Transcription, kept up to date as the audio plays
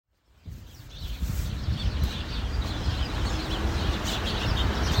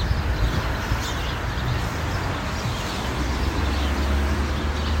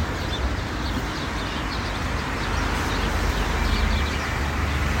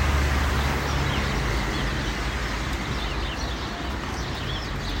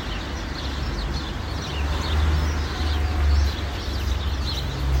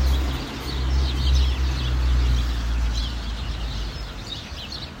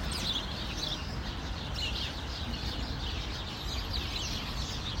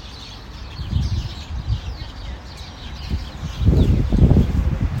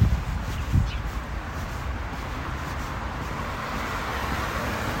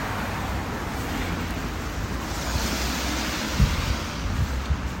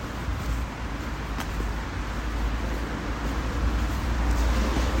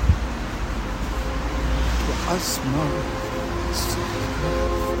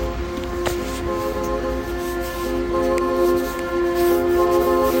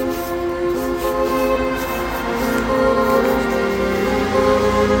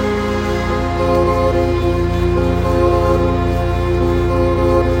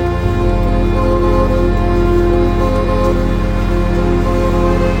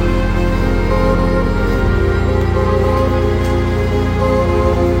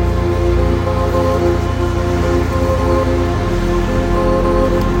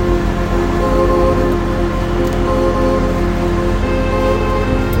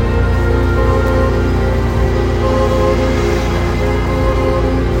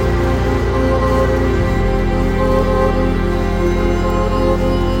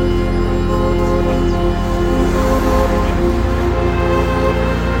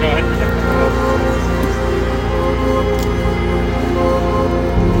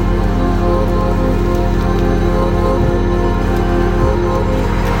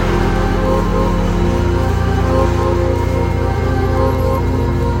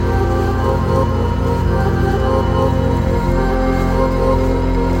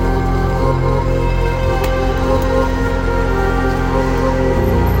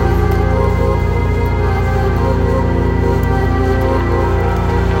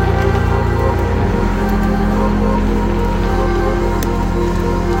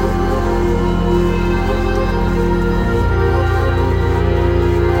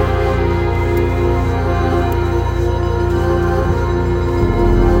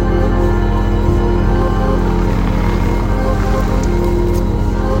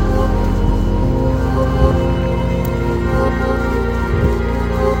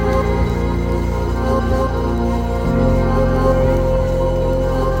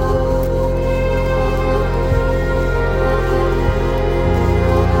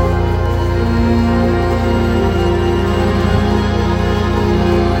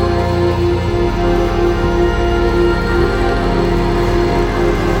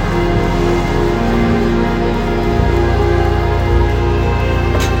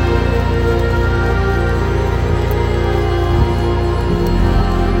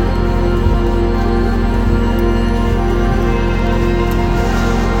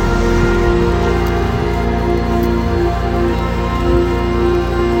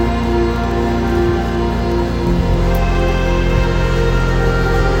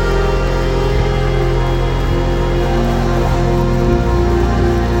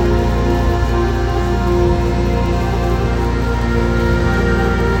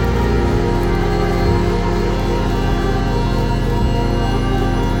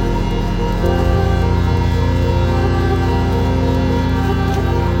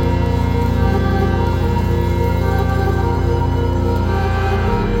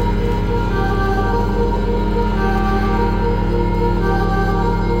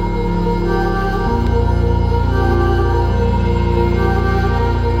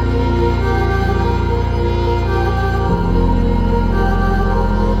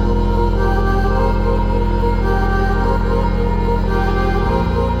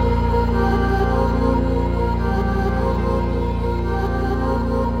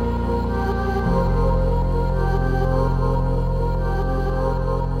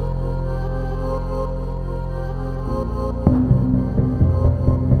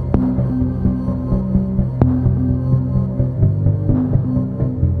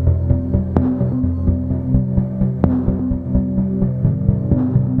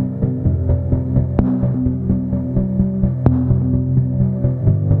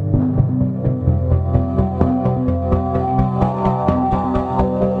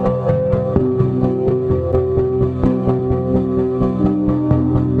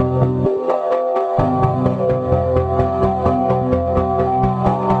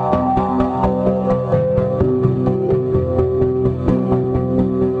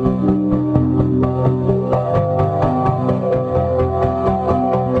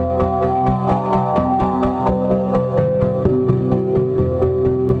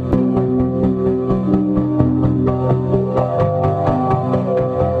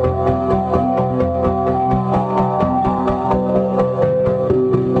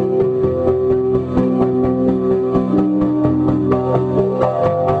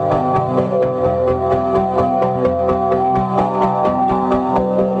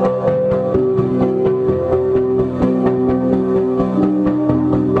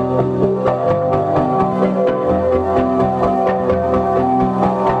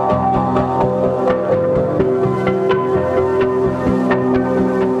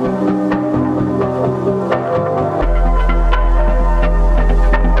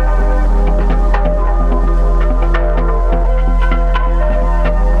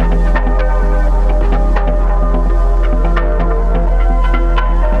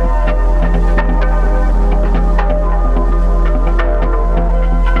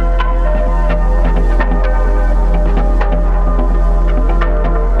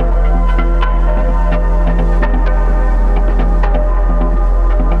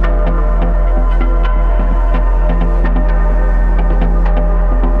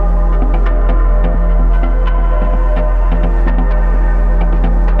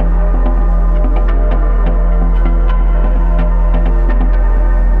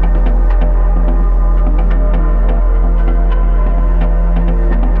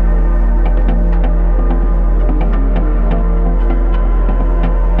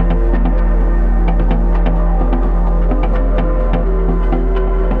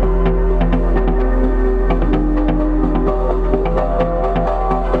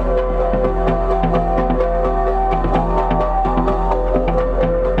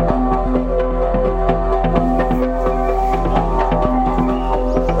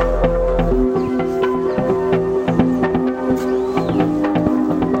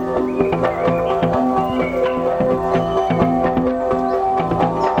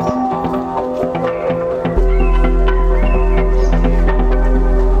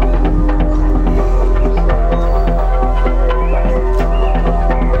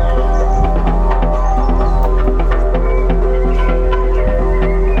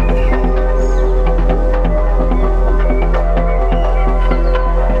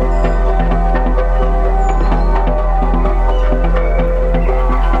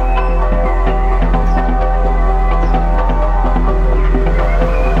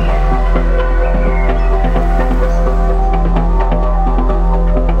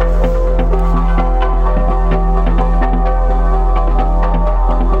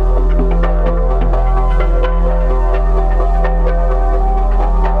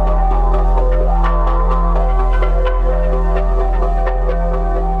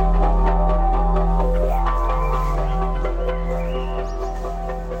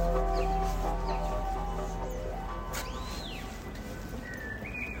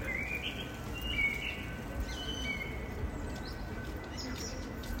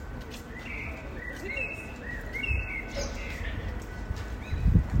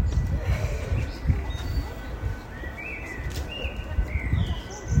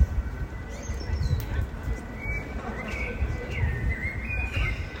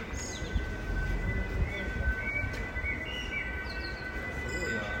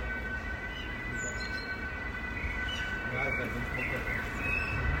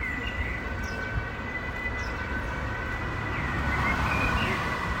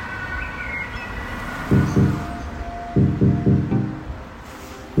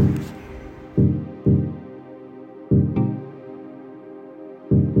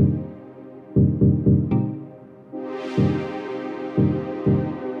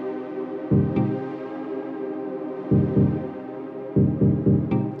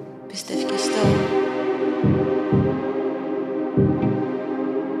Πιστεύεις το?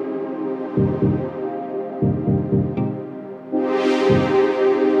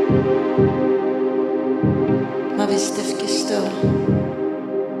 Μα πιστεύεις το?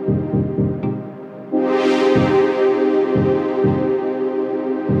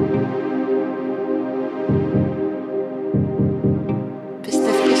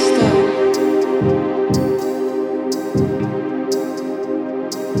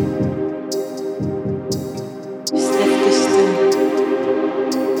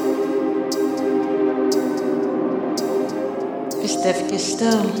 Πιστεύεις το?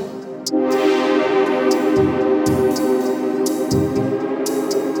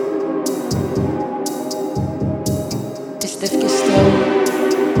 Πιστεύεις το?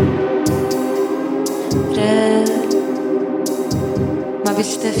 Ρε, μα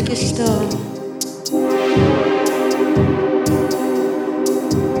πιστεύεις το?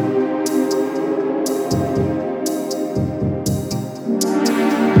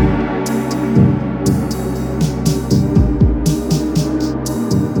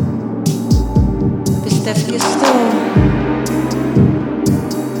 Πιστεύεις το?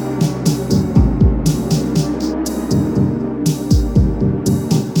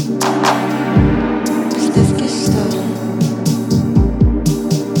 Πιστεύεις το?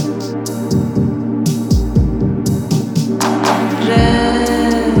 Ρε,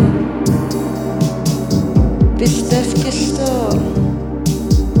 πιστεύεις το?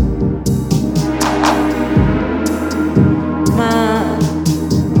 Μα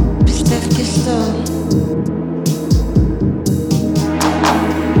πιστεύεις το?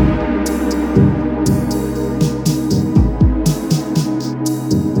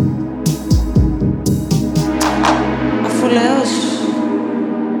 Αφού λέω σου.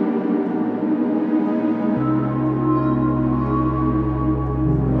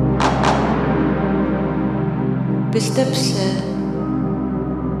 Πίστεψε.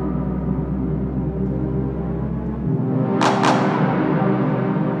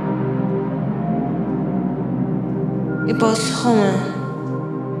 Υπόσχομαι.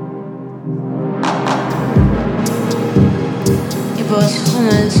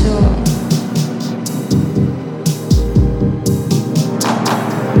 Υπόσχομαι σου.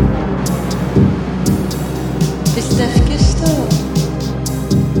 Πιστεύεις το?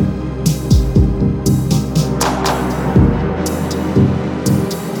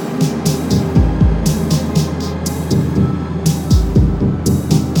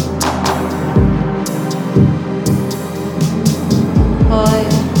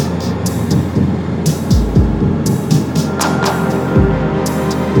 Όχι.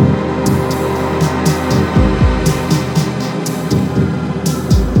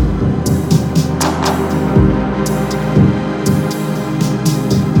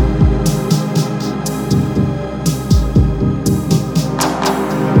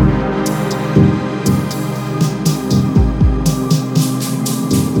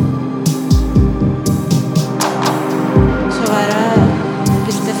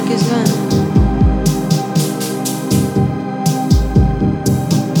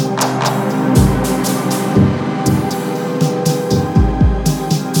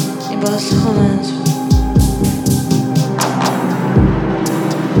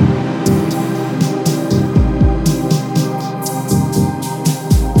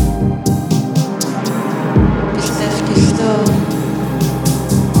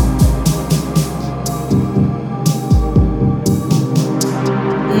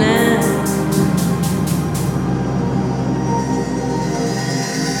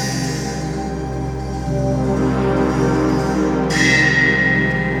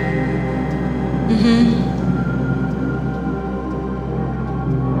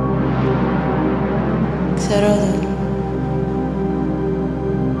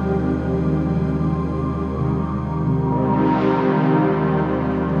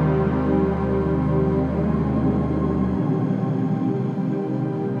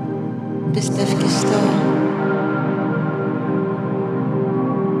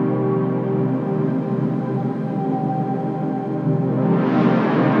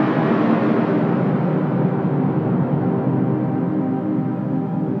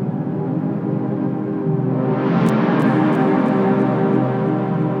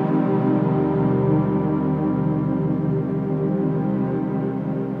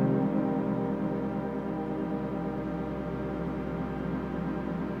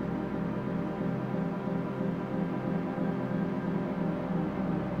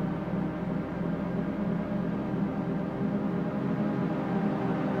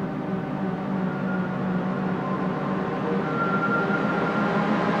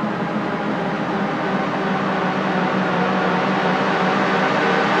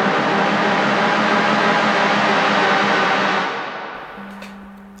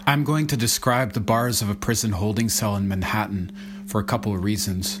 I'm going to describe the bars of a prison holding cell in Manhattan for a couple of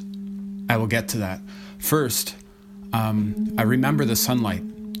reasons. I will get to that. First, I remember the sunlight.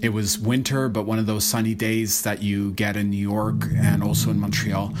 It was winter, but one of those sunny days that you get in New York and also in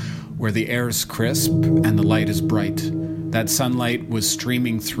Montreal, where the air is crisp and the light is bright. That sunlight was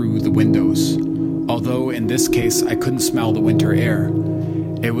streaming through the windows. Although in this case, I couldn't smell the winter air.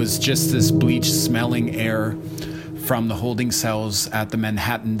 It was just this bleach-smelling air from the holding cells at the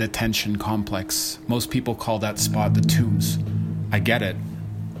Manhattan Detention Complex. Most people call that spot the Tombs. I get it.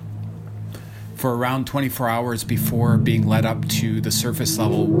 For around 24 hours before being led up to the surface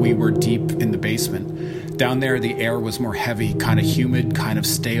level, we were deep in the basement. Down there, the air was more heavy, kind of humid, kind of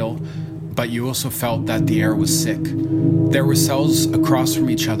stale, but you also felt that the air was sick. There were cells across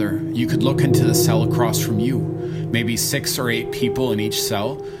from each other. You could look into the cell across from you, maybe 6 or 8 people in each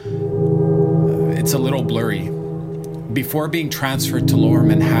cell. It's a little blurry. Before being transferred to Lower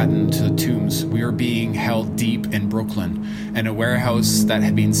Manhattan to the Tombs, we were being held deep in Brooklyn, in a warehouse that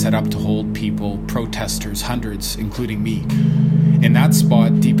had been set up to hold people, protesters, hundreds, including me. In that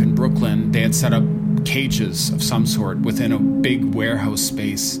spot, deep in Brooklyn, they had set up cages of some sort within a big warehouse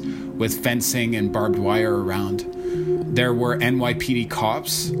space with fencing and barbed wire around. There were NYPD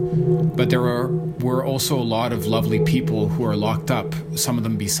cops, but there were also a lot of lovely people who are locked up, some of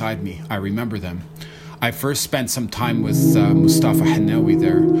them beside me. I remember them. I first spent some time with Mustafa Hannawi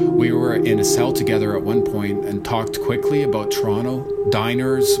there. We were in a cell together at one point and talked quickly about Toronto,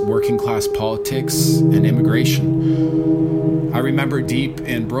 diners, working class politics, and immigration. I remember deep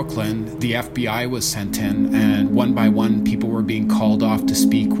in Brooklyn, the FBI was sent in, and one by one people were being called off to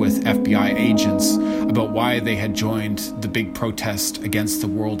speak with FBI agents about why they had joined the big protest against the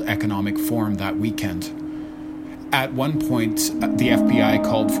World Economic Forum that weekend. At one point, the FBI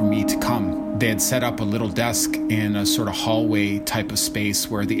called for me to come. They had set up a little desk in a sort of hallway type of space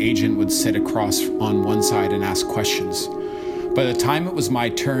where the agent would sit across on one side and ask questions. By the time it was my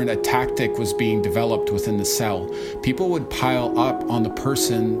turn, a tactic was being developed within the cell. People would pile up on the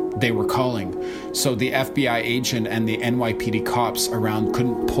person they were calling, so the FBI agent and the NYPD cops around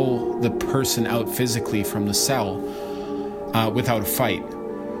couldn't pull the person out physically from the cell without a fight.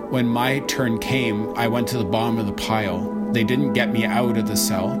 When my turn came, I went to the bottom of the pile. They didn't get me out of the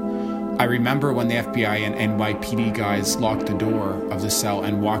cell. I remember when the FBI and NYPD guys locked the door of the cell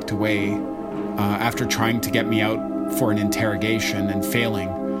and walked away after trying to get me out for an interrogation and failing.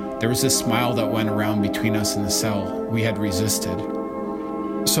 There was this smile that went around between us in the cell. We had resisted.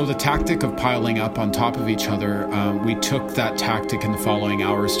 So the tactic of piling up on top of each other, we took that tactic in the following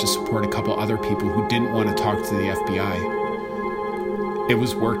hours to support a couple other people who didn't want to talk to the FBI. It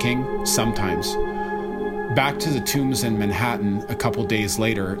was working sometimes. Back to the Tombs in Manhattan a couple days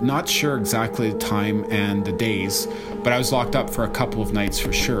later, not sure exactly the time and the days, but I was locked up for a couple of nights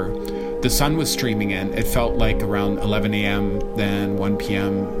for sure. The sun was streaming in. It felt like around 11 a.m., then 1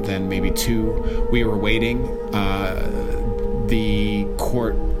 p.m., then maybe 2. We were waiting. The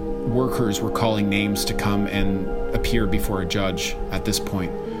court workers were calling names to come and appear before a judge at this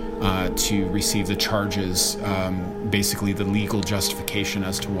point to receive the charges, basically the legal justification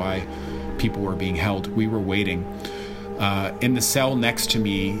as to why people were being held. We were waiting. In the cell next to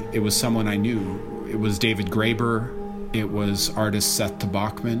me, it was someone I knew. It was David Graeber. It was artist Seth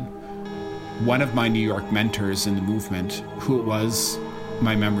Tabachman. One of my New York mentors in the movement. Who it was,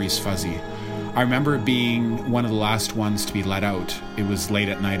 my memory's fuzzy. I remember being one of the last ones to be let out. It was late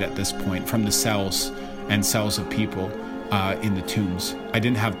at night at this point, from the cells and cells of people in the Tombs. I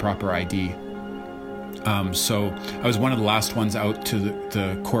didn't have proper ID. So I was one of the last ones out to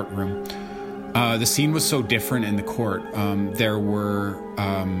the courtroom. The scene was so different in the court. There were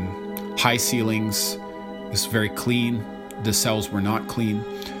high ceilings. It was very clean. The cells were not clean.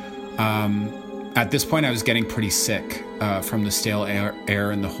 At this point, I was getting pretty sick from the stale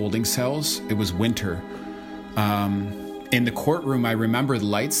air in the holding cells. It was winter. In the courtroom, I remember the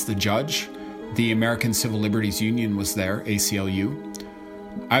lights, the judge, the American Civil Liberties Union was there, ACLU.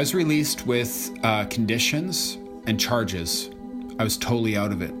 I was released with conditions and charges. I was totally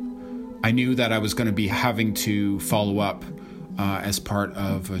out of it. I knew that I was going to be having to follow up as part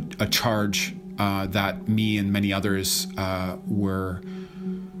of a charge that me and many others were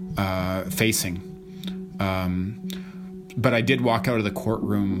facing. But I did walk out of the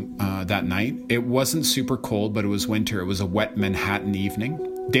courtroom that night. It wasn't super cold, but it was winter. It was a wet Manhattan evening.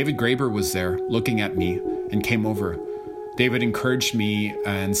 David Graeber was there looking at me and came over. David encouraged me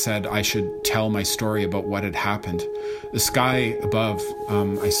and said I should tell my story about what had happened. The sky above,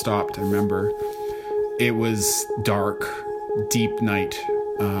 I stopped, I remember. It was dark, deep night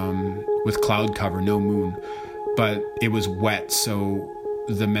with cloud cover, no moon. But it was wet, so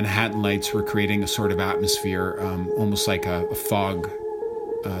the Manhattan lights were creating a sort of atmosphere, almost like a fog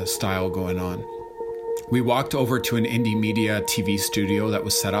style going on. We walked over to an indie media TV studio that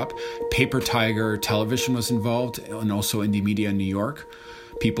was set up. Paper Tiger Television was involved, and also Indie Media New York,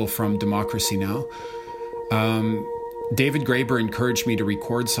 people from Democracy Now! David Graeber encouraged me to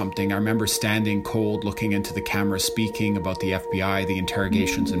record something. I remember standing cold, looking into the camera, speaking about the FBI, the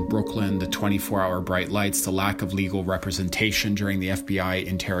interrogations in Brooklyn, the 24-hour bright lights, the lack of legal representation during the FBI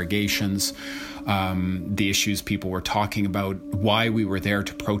interrogations, the issues people were talking about, why we were there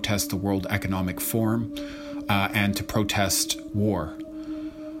to protest the World Economic Forum, and to protest war.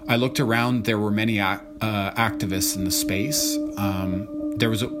 I looked around. There were many activists in the space. There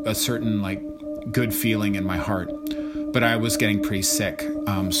was a certain good feeling in my heart. But I was getting pretty sick.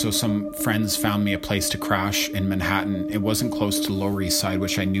 So some friends found me a place to crash in Manhattan. It wasn't close to the Lower East Side,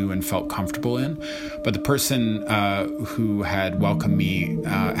 which I knew and felt comfortable in. But the person who had welcomed me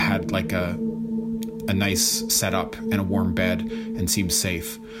had a nice setup and a warm bed and seemed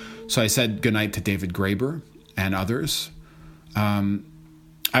safe. So I said goodnight to David Graeber and others.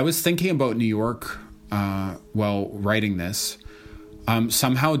 I was thinking about New York while writing this.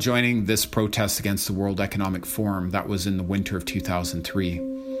 Somehow joining this protest against the World Economic Forum, that was in the winter of 2003.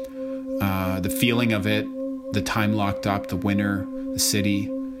 The feeling of it, the time locked up, the winter, the city,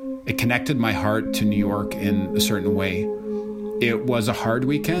 it connected my heart to New York in a certain way. It was a hard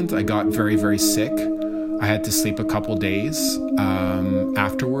weekend. I got very, very sick. I had to sleep a couple days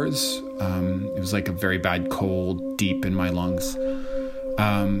afterwards. It was like a very bad cold deep in my lungs.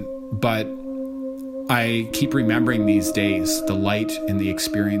 But I keep remembering these days, the light in the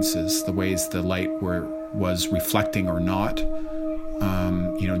experiences, the ways the light was reflecting or not.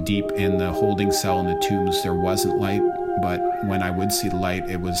 Deep in the holding cell in the tombs, there wasn't light, but when I would see the light,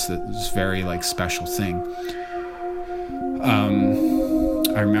 it was this very special thing.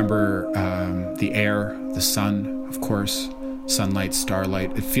 I remember the air, the sun, of course, sunlight,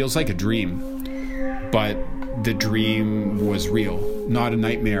 starlight. It feels like a dream, but the dream was real, not a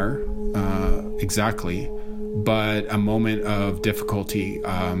nightmare. Exactly, but a moment of difficulty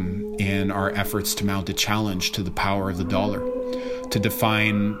in our efforts to mount a challenge to the power of the dollar, to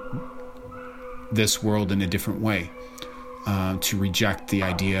define this world in a different way, to reject the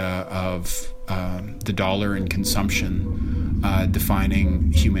idea of the dollar and consumption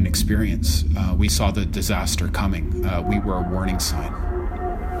defining human experience. We saw the disaster coming. We were a warning sign.